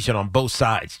desperation on both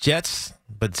sides. Jets,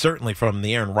 but certainly from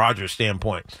the Aaron Rodgers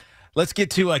standpoint. Let's get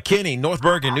to Kenny, North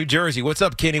Bergen, New Jersey. What's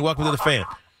up, Kenny? Welcome to the Fan.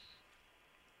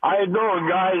 How you doing,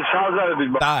 guys? How's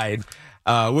everybody?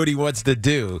 What he wants to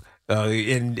do.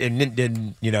 And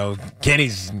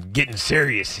Kenny's getting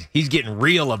serious. He's getting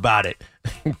real about it.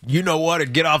 You know what? Or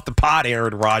get off the pot,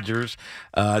 Aaron Rodgers,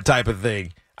 type of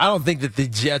thing. I don't think that the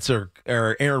Jets or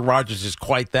Aaron Rodgers is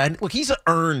quite that. Look, he's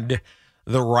earned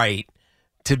the right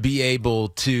to be able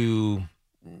to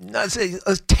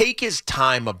take his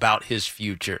time about his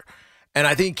future. And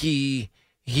I think he's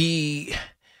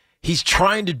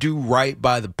trying to do right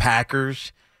by the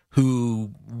Packers,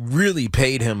 who really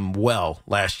paid him well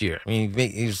last year. I mean,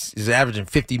 he's averaging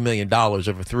 $50 million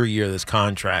over 3 years of this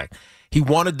contract. He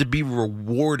wanted to be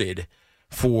rewarded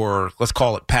for, let's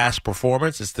call it past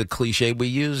performance. It's the cliche we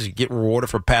use. You get rewarded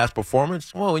for past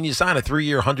performance. Well, when you sign a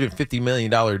 3-year, $150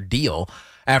 million deal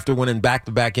after winning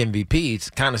back-to-back MVPs,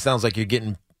 it kind of sounds like you're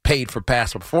getting paid for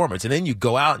past performance. And then you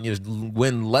go out and you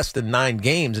win less than 9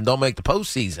 games and don't make the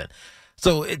postseason.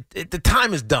 So the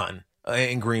time is done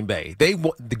in Green Bay.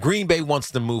 The Green Bay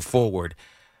wants to move forward.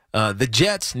 The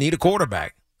Jets need a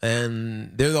quarterback,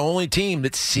 and they're the only team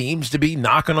that seems to be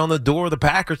knocking on the door of the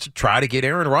Packers to try to get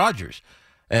Aaron Rodgers.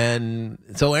 And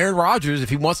so Aaron Rodgers, if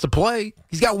he wants to play,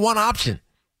 he's got one option.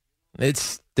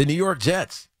 It's the New York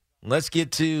Jets. Let's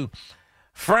get to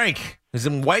Frank, who's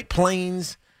in White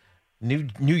Plains,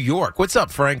 New York. What's up,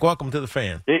 Frank? Welcome to the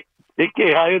Fan. Hey,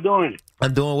 Dickie, how you doing?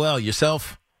 I'm doing well.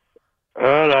 Yourself?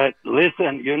 All right.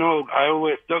 Listen, I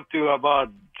always talk to you about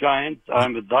Giants.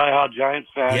 I'm a diehard Giants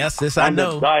fan. Yes, this I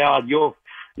know.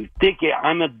 Dickie,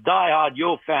 I'm a diehard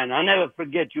Yo fan. I never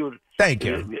forget you. Thank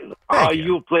you. How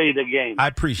you play the game. I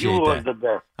appreciate that. You were the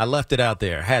best. I left it out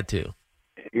there. Had to.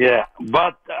 Yeah,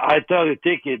 but I tell you,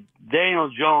 Dickie, Daniel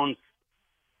Jones,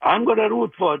 I'm going to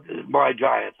root for my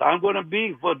Giants. I'm going to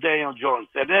be for Daniel Jones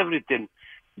and everything.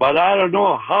 But I don't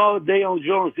know how Daniel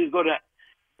Jones is going to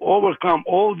overcome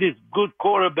all these good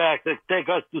quarterbacks that take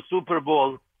us to Super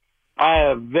Bowl. I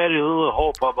have very little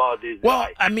hope about this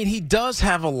guy. I mean, he does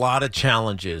have a lot of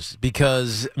challenges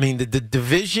because, I mean, the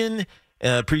division,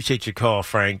 appreciate your call,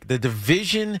 Frank. The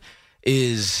division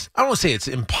is, I don't want to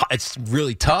say it's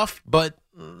really tough, but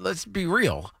let's be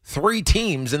real. 3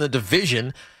 teams in the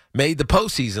division made the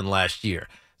postseason last year.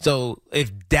 So if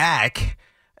Dak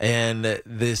and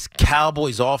this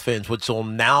Cowboys offense, which will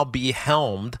now be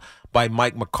helmed by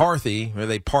Mike McCarthy, where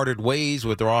they parted ways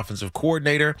with their offensive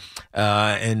coordinator,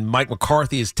 and Mike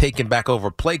McCarthy is taking back over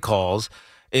play calls.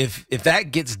 If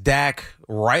that gets Dak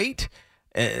right,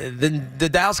 then the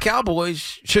Dallas Cowboys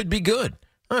should be good.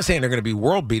 I'm not saying they're going to be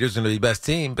world beaters and they're the best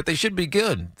team, but they should be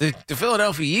good. The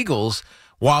Philadelphia Eagles,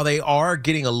 while they are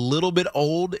getting a little bit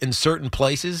old in certain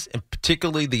places, and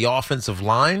particularly the offensive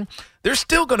line, they're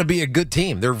still going to be a good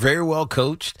team. They're very well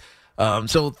coached.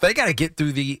 So they got to get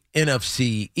through the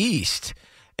NFC East.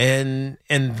 And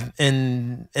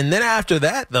then after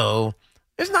that, though,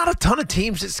 there's not a ton of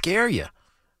teams that scare you.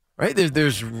 Right?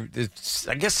 There's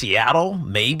I guess Seattle,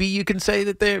 maybe you can say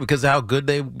that they're because of how good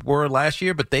they were last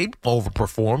year, but they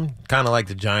overperformed, kind of like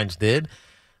the Giants did.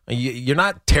 You're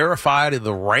not terrified of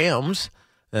the Rams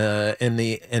in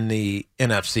the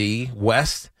NFC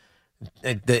West.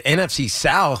 The NFC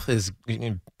South is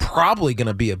probably going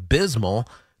to be abysmal.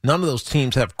 None of those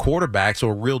teams have quarterbacks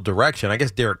or real direction. I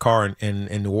guess Derek Carr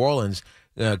in New Orleans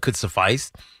could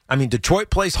suffice. I mean, Detroit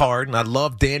plays hard, and I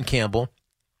love Dan Campbell.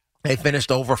 They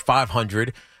finished over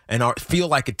 500 and feel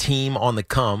like a team on the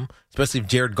come, especially if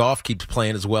Jared Goff keeps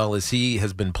playing as well as he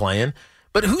has been playing.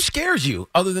 But who scares you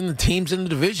other than the teams in the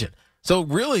division? So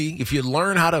really, if you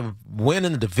learn how to win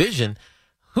in the division,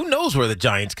 who knows where the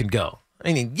Giants can go?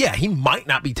 I mean, yeah, he might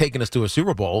not be taking us to a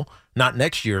Super Bowl, not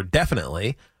next year,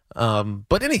 definitely.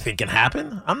 But anything can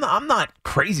happen. I'm not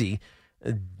crazy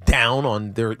down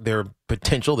on their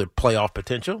potential, their playoff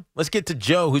potential. Let's get to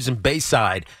Joe, who's in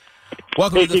Bayside.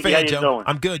 Welcome to the Fan, Joe. Doing?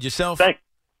 I'm good. Yourself?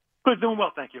 Good, doing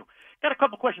well, thank you. Got a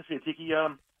couple questions for you, Tiki.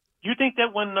 Do you think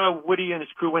that when Woody and his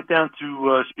crew went down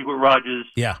to speak with Rodgers,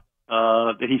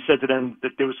 that he said to them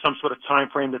that there was some sort of time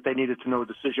frame that they needed to know a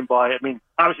decision by? I mean,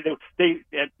 obviously they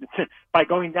by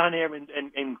going down there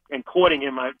and courting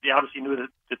him, they obviously knew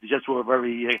that the Jets were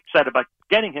very excited about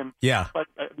getting him. Yeah, but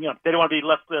they don't want to be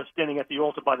left standing at the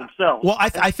altar by themselves. Well,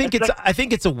 I think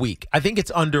it's a week. I think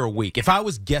it's under a week. If I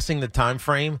was guessing the time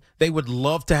frame, they would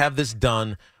love to have this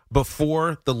done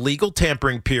before the legal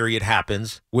tampering period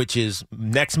happens, which is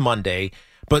next Monday.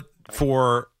 But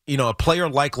for a player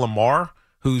like Lamar,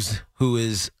 who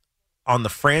is on the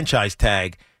franchise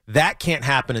tag, that can't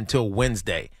happen until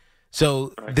Wednesday.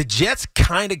 So the Jets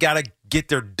kind of got to get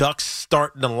their ducks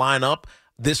starting to line up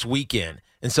this weekend.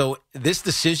 And so this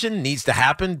decision needs to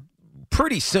happen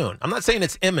pretty soon. I'm not saying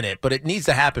it's imminent, but it needs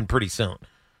to happen pretty soon.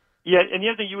 Yeah, and the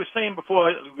other thing you were saying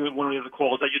before one of the other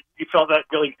calls, that you felt that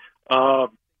really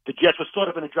the Jets were sort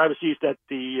of in the driver's seat, that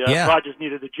the Rodgers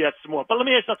needed the Jets more. But let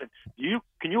me ask you something.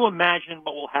 Can you imagine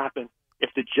what will happen if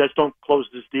the Jets don't close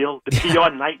this deal? The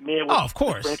PR nightmare with of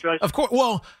course. the franchise? Of course.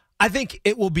 Well, I think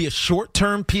it will be a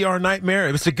short-term PR nightmare.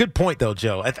 It's a good point, though,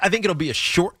 Joe. I think it'll be a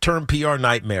short-term PR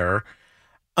nightmare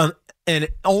and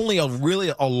only a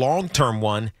long-term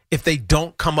one if they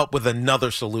don't come up with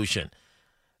another solution.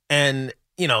 And,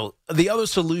 the other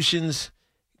solutions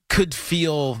could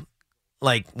feel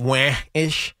like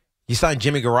wah-ish. You sign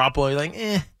Jimmy Garoppolo, you're like,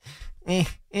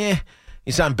 eh.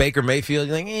 You sign Baker Mayfield,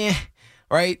 you're like,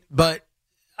 right? But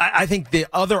I think the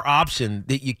other option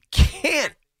that you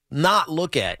can't not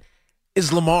look at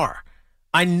is Lamar.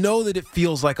 I know that it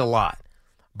feels like a lot,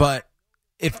 but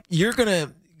if you're going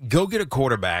to go get a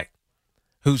quarterback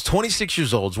who's 26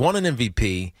 years old, won an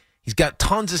MVP. He's got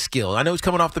tons of skill. I know he's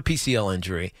coming off the PCL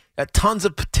injury. Got tons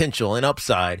of potential and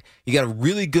upside. You got a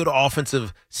really good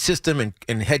offensive system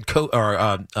and head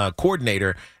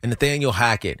coordinator in Nathaniel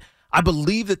Hackett. I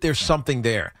believe that there's something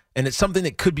there, and it's something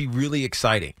that could be really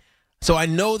exciting. So I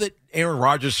know that Aaron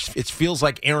Rodgers, it feels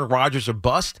like Aaron Rodgers or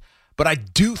bust, but I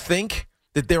do think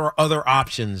that there are other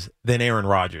options than Aaron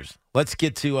Rodgers. Let's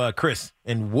get to Chris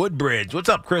in Woodbridge. What's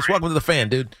up, Chris? Welcome to the Fan,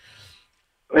 dude.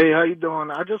 Hey, how you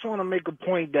doing? I just want to make a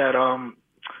point that,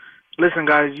 listen,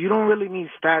 guys, you don't really need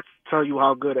stats to tell you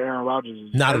how good Aaron Rodgers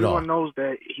is. Not at all. Everyone knows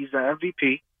that he's an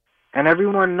MVP, and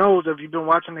everyone knows, if you've been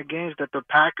watching the games, that the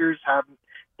Packers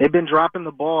they've been dropping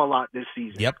the ball a lot this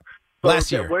season. Yep. So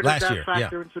last year. Where does that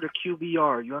factor into the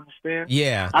QBR? You understand?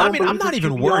 Yeah. I'm not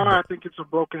even QBR, worried. I think it's a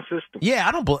broken system. Yeah,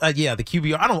 the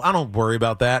QBR. I don't worry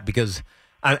about that because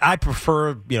I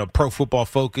prefer, Pro Football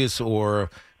Focus or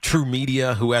True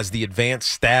Media, who has the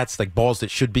advanced stats, like balls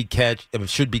that should be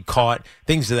caught,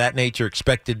 things of that nature,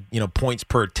 expected, points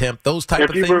per attempt, those type of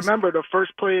things. If you remember, the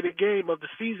first play of the game of the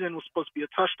season was supposed to be a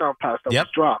touchdown pass that was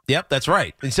dropped. Yep, that's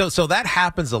right. And so that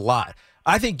happens a lot.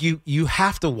 I think you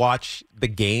have to watch the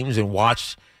games and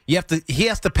watch. He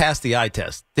has to pass the eye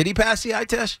test. Did he pass the eye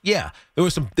test? Yeah.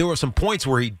 There were some points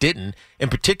where he didn't, in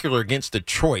particular against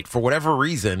Detroit. For whatever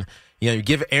reason, you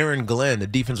give Aaron Glenn, the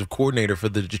defensive coordinator for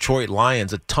the Detroit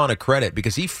Lions, a ton of credit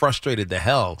because he frustrated the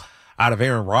hell out of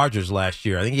Aaron Rodgers last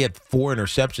year. I think he had 4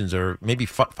 interceptions or maybe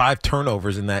 5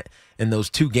 turnovers in those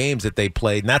 2 games that they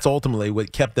played, and that's ultimately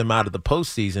what kept them out of the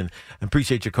postseason. I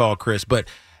appreciate your call, Chris. But,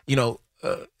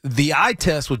 the eye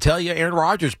test would tell you Aaron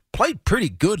Rodgers played pretty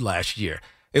good last year.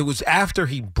 It was after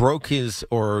he broke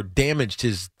or damaged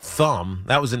his thumb,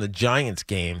 that was in the Giants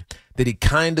game, that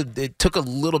it took a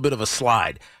little bit of a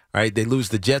slide. Right, they lose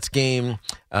the Jets game.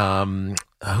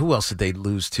 Who else did they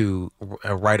lose to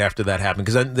right after that happened?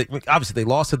 Because obviously they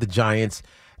lost to the Giants,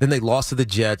 then they lost to the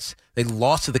Jets, they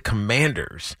lost to the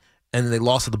Commanders, and then they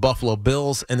lost to the Buffalo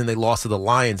Bills, and then they lost to the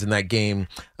Lions in that game.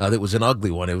 That was an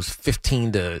ugly one. It was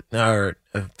 15-9,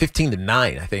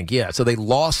 I think. Yeah, so they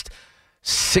lost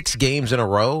 6 games in a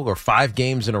row or 5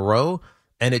 games in a row.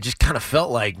 And it just kind of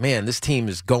felt like, man, this team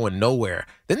is going nowhere.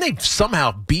 Then they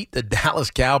somehow beat the Dallas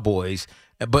Cowboys,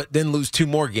 but then lose 2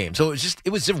 more games. So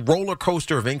it was a roller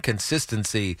coaster of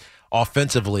inconsistency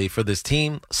offensively for this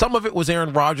team. Some of it was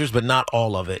Aaron Rodgers, but not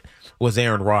all of it was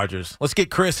Aaron Rodgers. Let's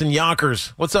get Chris in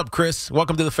Yonkers. What's up, Chris?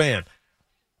 Welcome to the Fan.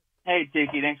 Hey,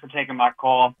 Dickie. Thanks for taking my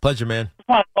call. Pleasure, man. I just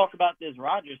want to talk about this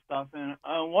Rodgers stuff. And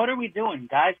what are we doing?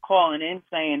 Guys calling in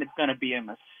saying it's going to be a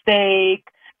mistake,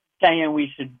 saying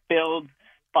we should build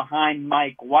behind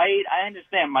Mike White. I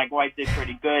understand Mike White did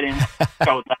pretty good and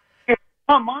go.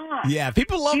 Come on. Yeah,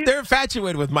 people they're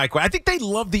infatuated with Mike White. I think they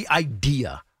love the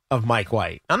idea of Mike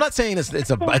White. I'm not saying it's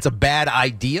a bad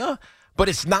idea, but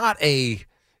it's not a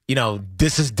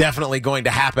this is definitely going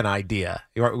to happen idea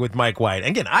with Mike White.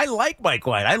 Again, I like Mike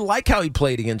White. I like how he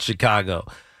played against Chicago,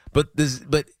 but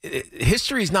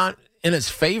history's not in his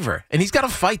favor, and he's got to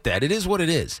fight that. It is what it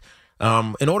is.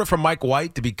 In order for Mike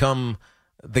White to become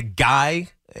the guy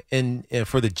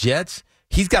for the Jets,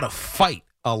 he's got to fight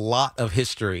a lot of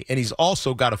history, and he's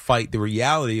also got to fight the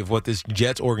reality of what this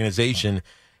Jets organization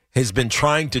has been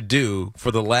trying to do for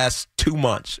the last 2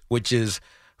 months, which is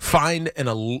find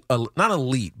not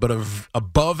elite, but an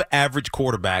above-average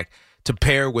quarterback to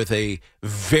pair with a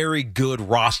very good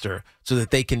roster so that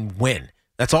they can win.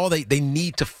 That's all they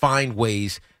need to find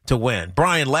ways to win.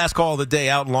 Brian, last call of the day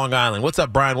out in Long Island. What's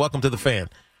up, Brian? Welcome to the Fan.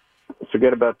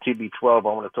 Forget about TB12. I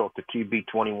want to talk to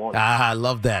TB21. I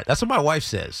love that. That's what my wife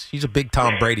says. She's a big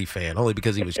Tom Brady fan, only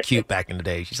because he was cute back in the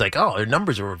day. She's like, "Oh, their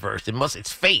numbers are reversed.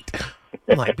 It's fate."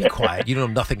 I'm like, "Be quiet. You know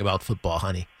nothing about football,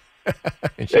 honey."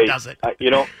 And she doesn't. I'm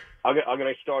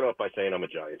going to start off by saying I'm a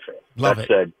Giants fan. Love that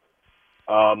it.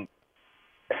 Said,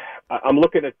 I'm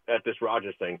looking at this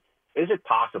Rodgers thing. Is it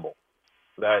possible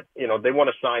that they want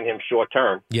to sign him short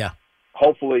term? Yeah.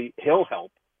 Hopefully, he'll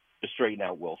help to straighten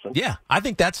out Wilson. Yeah, I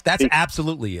think that's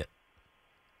absolutely it.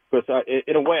 Because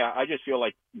in a way, I just feel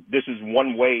like this is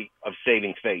one way of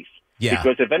saving face. Yeah.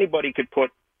 Because if anybody could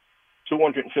put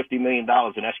 $250 million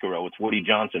in escrow, it's Woody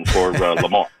Johnson for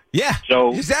Lamar. Yeah.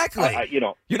 So exactly.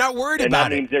 You're not worried about it. And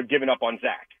that means they're giving up on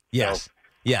Zach. Yes. So,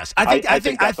 yes. I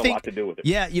think that's a lot to do with it.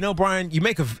 Yeah. Brian, you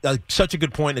make such a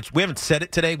good point. We haven't said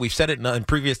it today. We've said it in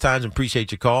previous times and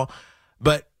appreciate your call.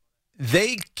 But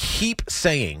they keep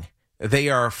saying they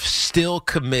are still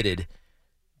committed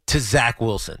to Zach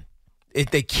Wilson.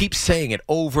 They keep saying it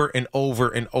over and over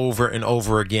and over and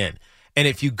over again. And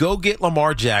if you go get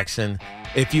Lamar Jackson,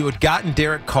 if you had gotten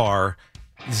Derek Carr,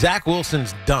 Zach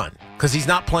Wilson's done because he's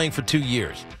not playing for 2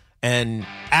 years. And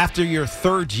after your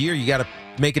third year, you got to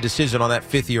make a decision on that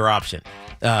fifth-year option.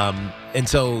 And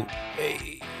so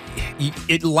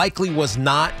it likely was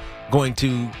not going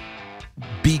to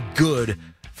be good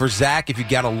for Zach if you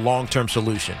got a long-term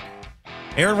solution.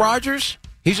 Aaron Rodgers,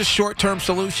 he's a short-term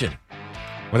solution.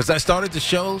 But as I started the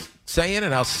show saying,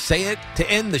 and I'll say it to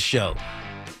end the show,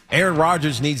 Aaron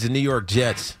Rodgers needs the New York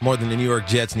Jets more than the New York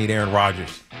Jets need Aaron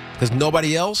Rodgers, because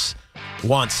nobody else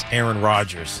wants Aaron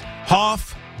Rodgers.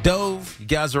 Hoff, Dove, you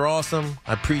guys are awesome.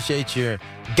 I appreciate your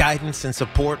guidance and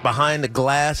support behind the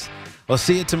glass. We'll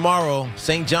see you tomorrow.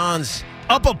 St. John's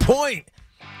up a point.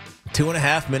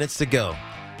 2.5 minutes to go.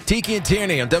 Tiki and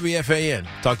Tierney on WFAN.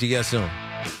 Talk to you guys soon.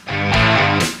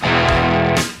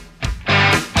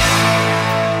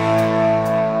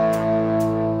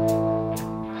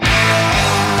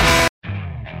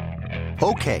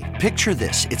 Okay, picture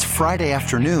this. It's Friday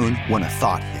afternoon when a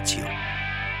thought hits you.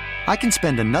 I can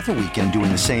spend another weekend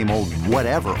doing the same old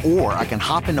whatever, or I can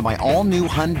hop into my all-new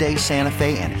Hyundai Santa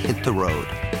Fe and hit the road.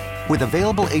 With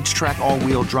available H-Track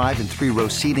all-wheel drive and 3-row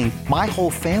seating, my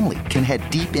whole family can head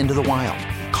deep into the wild.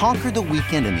 Conquer the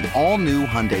weekend in the all-new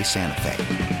Hyundai Santa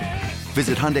Fe.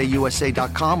 Visit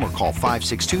HyundaiUSA.com or call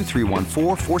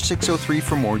 562-314-4603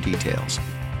 for more details.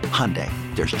 Hyundai,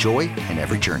 there's joy in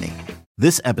every journey.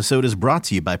 This episode is brought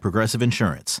to you by Progressive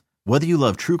Insurance. Whether you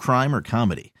love true crime or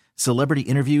comedy, celebrity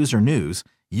interviews or news,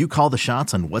 you call the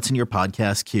shots on what's in your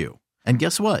podcast queue. And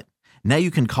guess what? Now you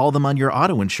can call them on your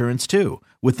auto insurance too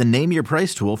with the Name Your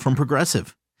Price tool from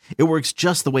Progressive. It works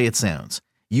just the way it sounds.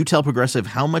 You tell Progressive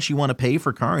how much you want to pay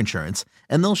for car insurance,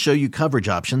 and they'll show you coverage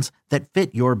options that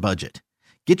fit your budget.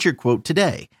 Get your quote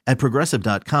today at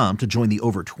Progressive.com to join the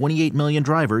over 28 million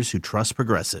drivers who trust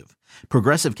Progressive.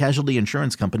 Progressive Casualty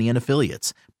Insurance Company and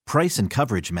Affiliates. Price and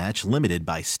coverage match limited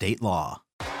by state law.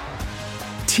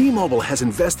 T-Mobile has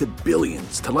invested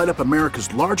billions to light up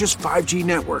America's largest 5G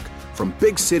network, from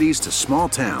big cities to small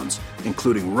towns,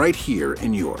 including right here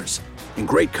in yours. And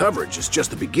great coverage is just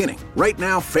the beginning. Right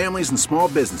now, families and small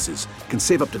businesses can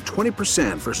save up to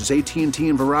 20% versus AT&T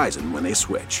and Verizon when they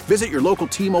switch. Visit your local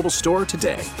T-Mobile store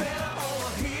today.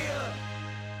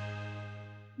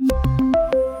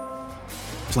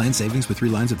 Plan savings with 3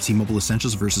 lines of T-Mobile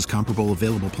Essentials versus comparable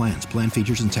available plans. Plan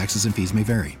features and taxes and fees may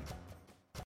vary.